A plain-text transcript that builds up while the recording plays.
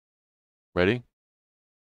Ready?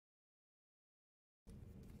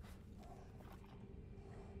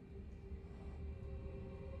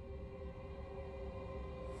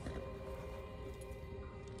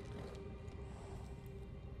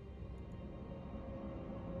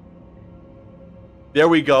 There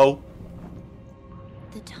we go.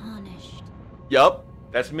 The tarnished. Yup,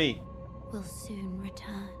 that's me. Will soon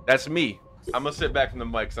return. That's me. I'm gonna sit back from the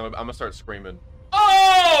mic because I'm gonna start screaming.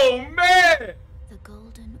 Oh man! The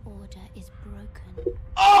golden order is broken.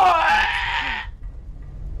 Oh!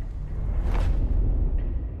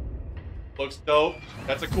 Looks dope.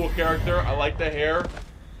 That's a cool character. I like the hair.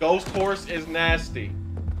 Ghost Horse is nasty.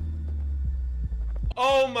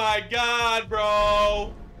 Oh my god,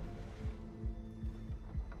 bro!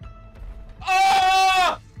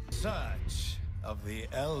 Ah! Search of the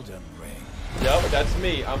Elden Ring. Yep, that's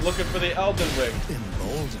me. I'm looking for the Elden Ring.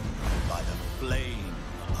 Emboldened by the flame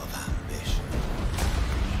of ambition.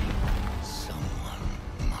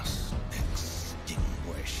 Someone must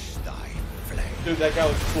extinguish thy flame. Dude, that guy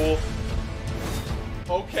was cool.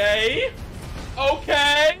 Okay.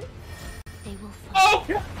 Okay. They will fight.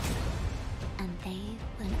 Okay. And they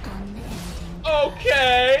will unending.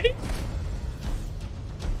 Okay.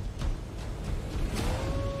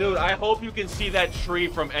 Dude, I hope you can see that tree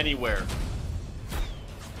from anywhere.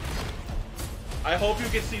 I hope you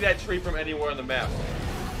can see that tree from anywhere on the map.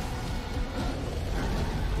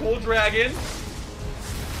 Cool dragon.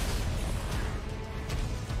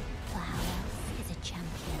 Flower is a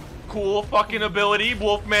champion. Cool fucking ability,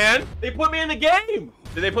 Wolfman. They put me in the game.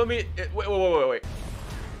 Did they put me? Wait.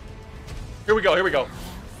 Here we go. Here we go. Flower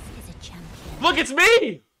is a champion. Look, it's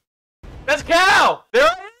me. That's Cal. There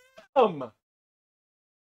I am.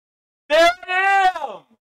 There I am.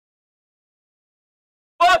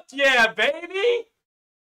 Fuck yeah, baby.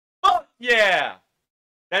 Fuck yeah.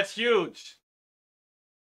 That's huge.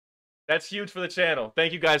 That's huge for the channel.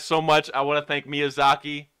 Thank you guys so much. I want to thank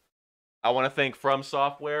Miyazaki. I want to thank From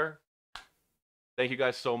Software. Thank you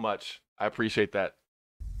guys so much. I appreciate that.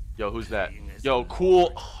 Yo, who's that? Yo,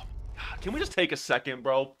 cool. Oh, God. Can we just take a second,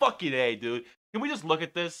 bro? Fuck it, A, dude. Can we just look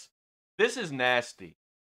at this? This is nasty.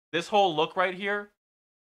 This whole look right here.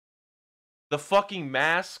 The fucking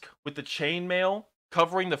mask with the chainmail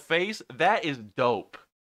covering the face. That is dope.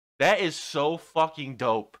 That is so fucking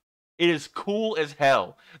dope. It is cool as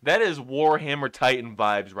hell. That is Warhammer Titan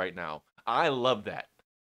vibes right now. I love that.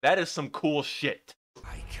 That is some cool shit.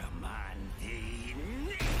 I command thee.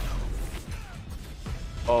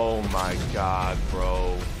 Oh my god,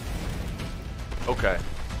 bro. Okay.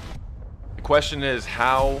 The question is,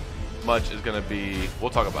 how much is gonna be... We'll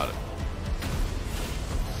talk about it.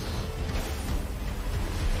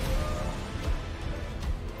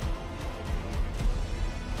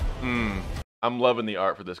 I'm loving the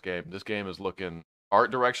art for this game. This game is looking,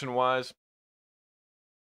 art direction wise,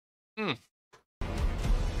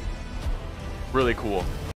 really cool.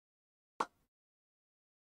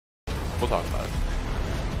 We'll talk about it.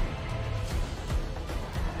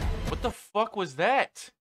 What the fuck was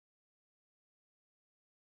that?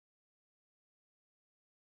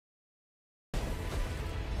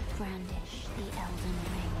 Brandish the Elden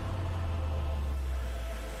Ring.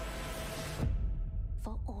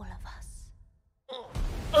 For all of us.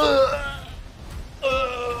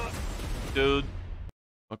 Dude.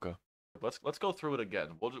 Okay. Let's go through it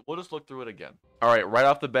again. We'll just look through it again. All right, right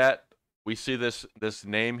off the bat, we see this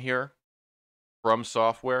name here, From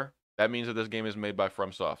Software. That means that this game is made by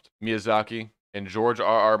FromSoft, Miyazaki, and George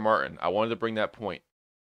R.R. Martin. I wanted to bring that point.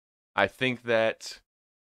 I think that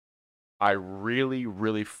I really,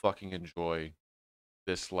 really fucking enjoy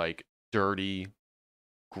this like dirty,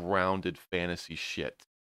 grounded fantasy shit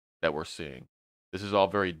that we're seeing. This is all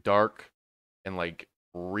very dark and like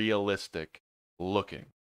realistic looking.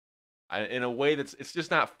 In a way it's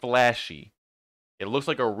just not flashy. It looks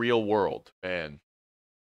like a real world. Man,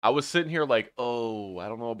 I was sitting here like, oh, I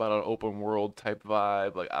don't know about an open world type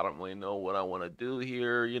vibe. Like, I don't really know what I want to do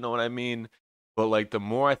here. You know what I mean? But like, the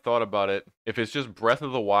more I thought about it, if it's just Breath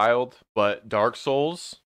of the Wild, but Dark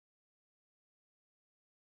Souls,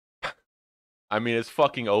 I mean, it's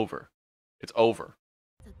fucking over. It's over.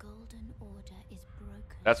 The golden order is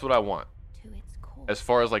broken. That's what I want. To its core. As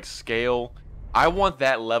far as like scale, I want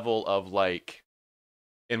that level of like,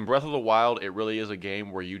 in Breath of the Wild, it really is a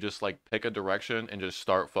game where you just like pick a direction and just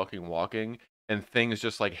start fucking walking and things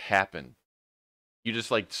just like happen. You just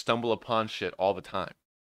like stumble upon shit all the time.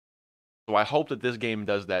 So I hope that this game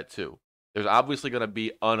does that too. There's obviously going to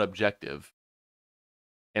be unobjective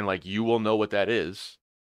and like you will know what that is.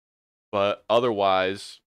 But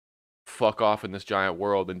otherwise, fuck off in this giant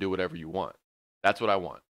world and do whatever you want. That's what I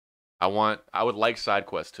want. I would like side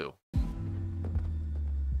quests too.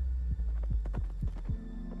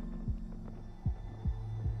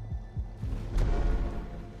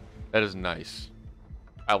 That is nice.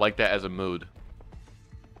 I like that as a mood.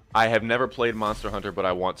 I have never played Monster Hunter, but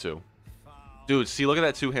I want to. Dude, see, look at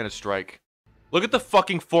that two-handed strike. Look at the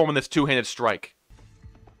fucking form on this two-handed strike.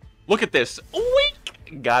 Look at this.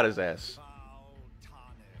 Weak! Got his ass.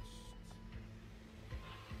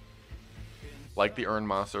 Like the Earn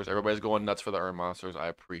Monsters. Everybody's going nuts for the Earn Monsters. I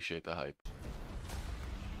appreciate the hype.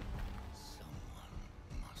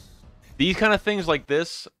 These kind of things like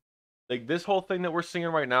this whole thing that we're seeing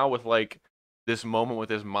right now with like this moment with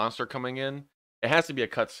this monster coming in, it has to be a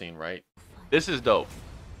cutscene, right? This is dope.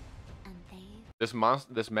 This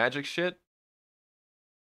magic shit,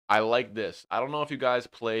 I like this. I don't know if you guys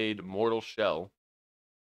played Mortal Shell,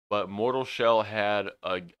 but Mortal Shell had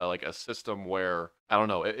a system where, I don't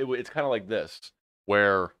know, it's kind of like this,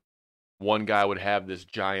 where one guy would have this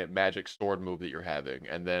giant magic sword move that you're having,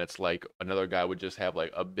 and then it's like another guy would just have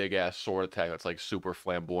like a big ass sword attack that's like super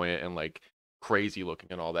flamboyant and like crazy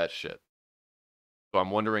looking and all that shit. So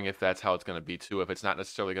I'm wondering if that's how it's going to be too, if it's not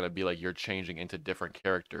necessarily going to be like you're changing into different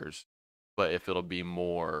characters, but if it'll be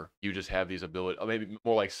more you just have these abilities, or maybe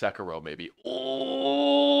more like Sekiro maybe.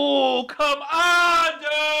 Oh, come on,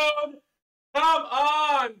 dude! Come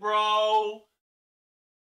on, bro!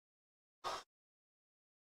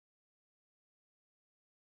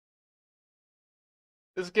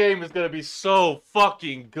 This game is gonna be so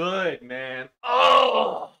fucking good, man.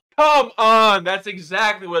 Oh, come on! That's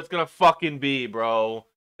exactly what it's gonna fucking be, bro.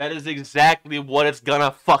 That is exactly what it's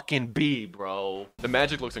gonna fucking be, bro. The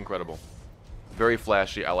magic looks incredible. Very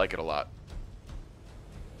flashy. I like it a lot.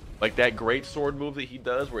 Like that great sword move that he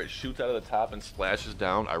does where it shoots out of the top and splashes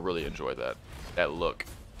down. I really enjoy that. That look.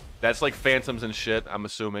 That's like phantoms and shit, I'm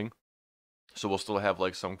assuming. So we'll still have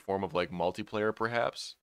like some form of like multiplayer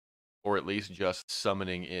perhaps. Or at least just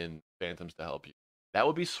summoning in phantoms to help you. That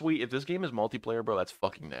would be sweet. If this game is multiplayer, bro, that's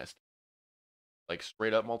fucking nasty. Like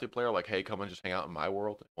straight up multiplayer, like, hey, come and just hang out in my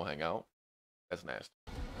world and we'll hang out. That's nasty.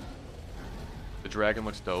 The dragon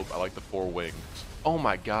looks dope. I like the 4 wings. Oh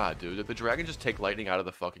my god, dude. Did the dragon just take lightning out of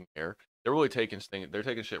the fucking air? They're really taking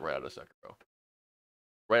shit right out of Sekiro.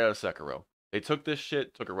 Right out of Sekiro. They took this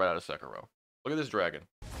shit, took it right out of Sekiro. Look at this dragon.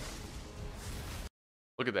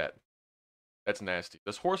 Look at that. That's nasty.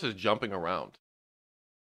 This horse is jumping around.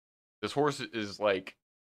 This horse is like,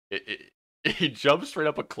 he jumped straight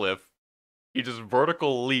up a cliff. He just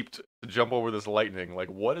vertical leaped to jump over this lightning.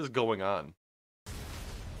 Like, what is going on?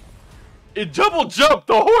 It double jumped!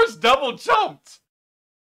 The horse double jumped!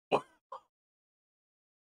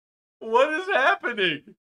 What is happening?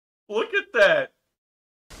 Look at that.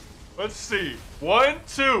 Let's see. 1,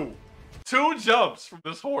 2. 2 jumps from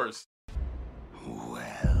this horse.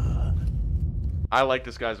 Well, I like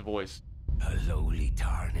this guy's voice. lowly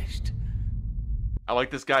tarnished. I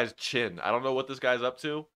like this guy's chin. I don't know what this guy's up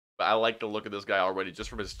to, but I like the look of this guy already, just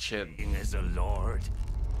from his chin. As a lord.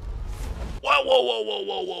 Whoa, whoa, whoa, whoa,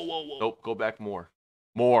 whoa, whoa, whoa, whoa. Nope, go back more.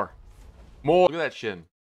 More. Look at that chin.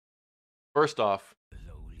 First off,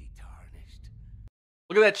 Lowly tarnished.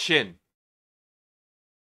 look at that chin.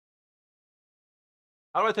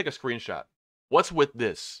 How do I take a screenshot? What's with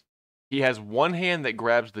this? He has one hand that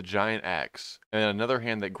grabs the giant axe, and another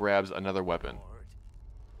hand that grabs another weapon.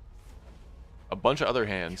 A bunch of other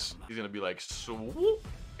hands. He's gonna be like, swoop,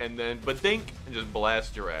 and then badink, and just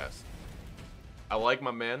blast your ass. I like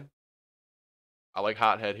my man. I like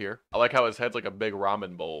Hothead here. I like how his head's like a big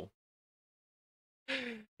ramen bowl.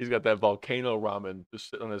 He's got that volcano ramen just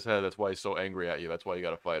sitting on his head. That's why he's so angry at you. That's why you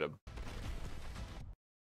gotta fight him.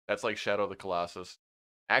 That's like Shadow of the Colossus.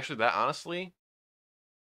 Actually, that honestly,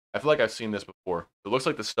 I feel like I've seen this before. It looks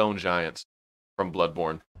like the Stone Giants from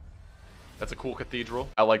Bloodborne. That's a cool cathedral.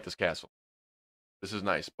 I like this castle. This is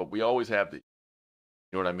nice, but we always have these.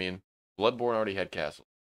 You know what I mean? Bloodborne already had castles.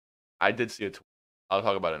 I did see a tweet. I'll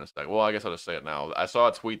talk about it in a second. Well, I guess I'll just say it now. I saw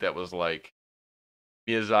a tweet that was like,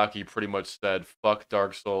 Miyazaki pretty much said, fuck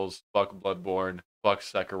Dark Souls, fuck Bloodborne, fuck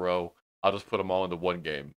Sekiro. I'll just put them all into one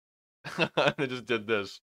game. And they just did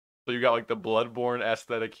this. So you got like the Bloodborne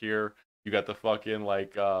aesthetic here. You got the fucking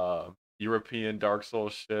like European Dark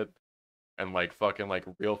Souls shit. And like fucking like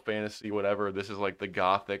real fantasy, whatever. This is like the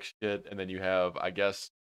gothic shit. And then you have, I guess,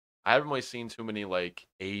 I haven't really seen too many like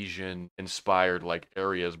Asian inspired like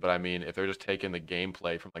areas, but I mean, if they're just taking the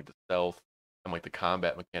gameplay from like the stealth and like the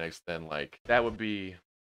combat mechanics, then like that would be,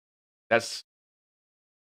 that's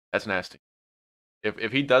nasty.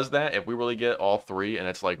 If he does that, if we really get all 3 and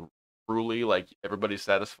it's like truly like everybody's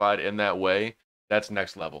satisfied in that way, that's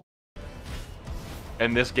next level.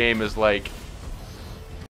 And this game is like,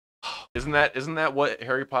 isn't that what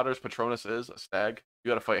Harry Potter's Patronus is? A stag? You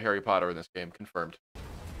gotta fight Harry Potter in this game, confirmed.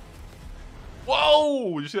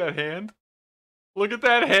 Whoa! Did you see that hand? Look at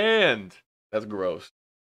that hand. That's gross.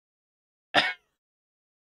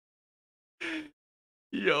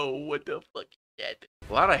 Yo, what the fuck is that?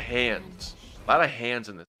 A lot of hands. A lot of hands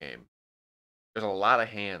in this game. There's a lot of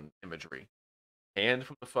hand imagery. Hand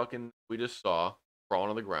from the fucking we just saw crawling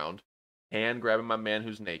on the ground. Hand grabbing my man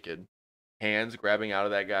who's naked. Hands grabbing out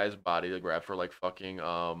of that guy's body to grab for like fucking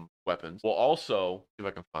weapons. Well, also, see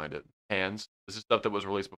if I can find it. Hands. This is stuff that was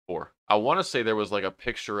released before. I want to say there was like a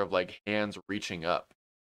picture of like hands reaching up,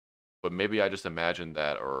 but maybe I just imagined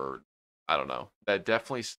that, or I don't know. That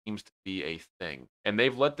definitely seems to be a thing. And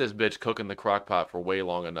they've let this bitch cook in the crock pot for way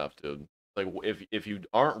long enough, dude. Like if you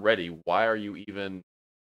aren't ready, why are you even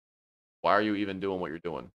doing what you're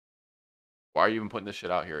doing? Why are you even putting this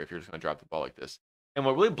shit out here if you're just gonna drop the ball like this? And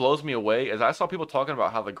what really blows me away is I saw people talking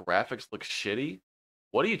about how the graphics look shitty.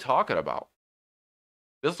 What are you talking about?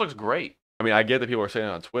 This looks great. I mean, I get that people are saying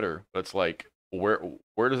it on Twitter, but it's like, where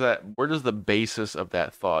does the basis of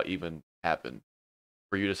that thought even happen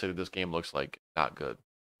for you to say that this game looks like not good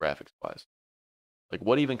graphics wise? Like,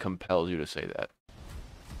 what even compels you to say that?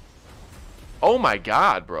 Oh my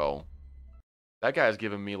god, bro, that guy's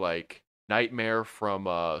giving me like Nightmare from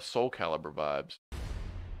Soul Calibur vibes.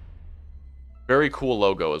 Very cool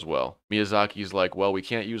logo as well. Miyazaki's like, well, we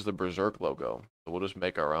can't use the Berserk logo, so we'll just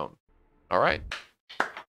make our own. All right.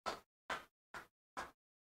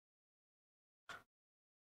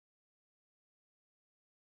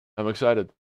 I'm excited.